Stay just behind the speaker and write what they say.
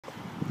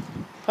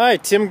Hi,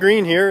 Tim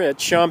Green here at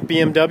Champ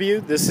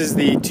BMW. This is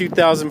the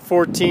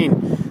 2014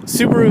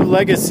 Subaru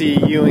Legacy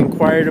you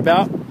inquired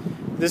about.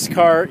 This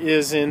car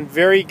is in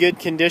very good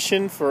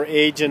condition for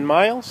age and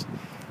miles,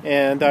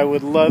 and I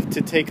would love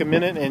to take a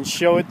minute and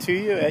show it to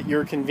you at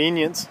your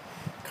convenience.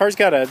 Car's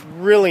got a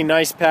really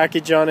nice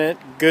package on it,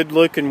 good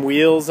looking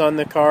wheels on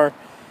the car,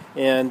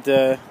 and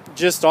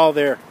just all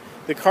there.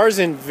 The car's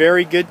in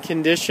very good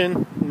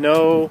condition,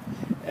 no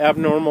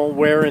abnormal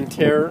wear and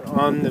tear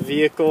on the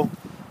vehicle.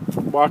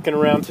 Walking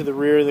around to the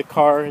rear of the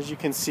car, as you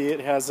can see,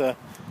 it has a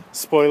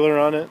spoiler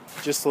on it,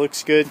 just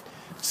looks good.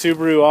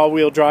 Subaru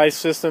all-wheel drive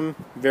system,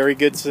 very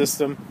good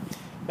system,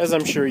 as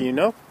I'm sure you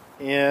know.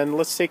 And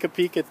let's take a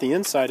peek at the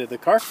inside of the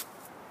car.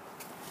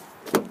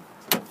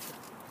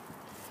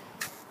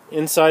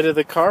 Inside of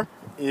the car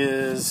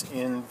is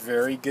in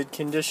very good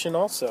condition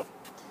also.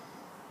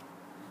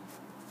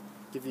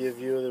 Give you a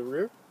view of the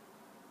rear.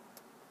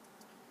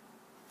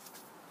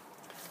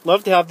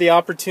 Love to have the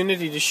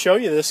opportunity to show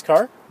you this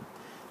car.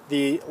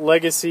 The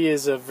Legacy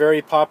is a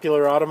very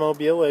popular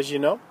automobile, as you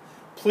know.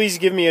 Please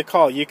give me a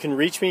call. You can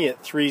reach me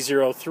at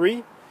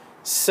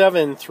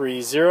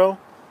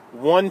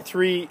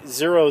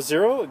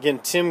 303-730-1300. Again,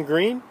 Tim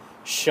Green,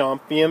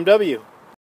 Champ BMW.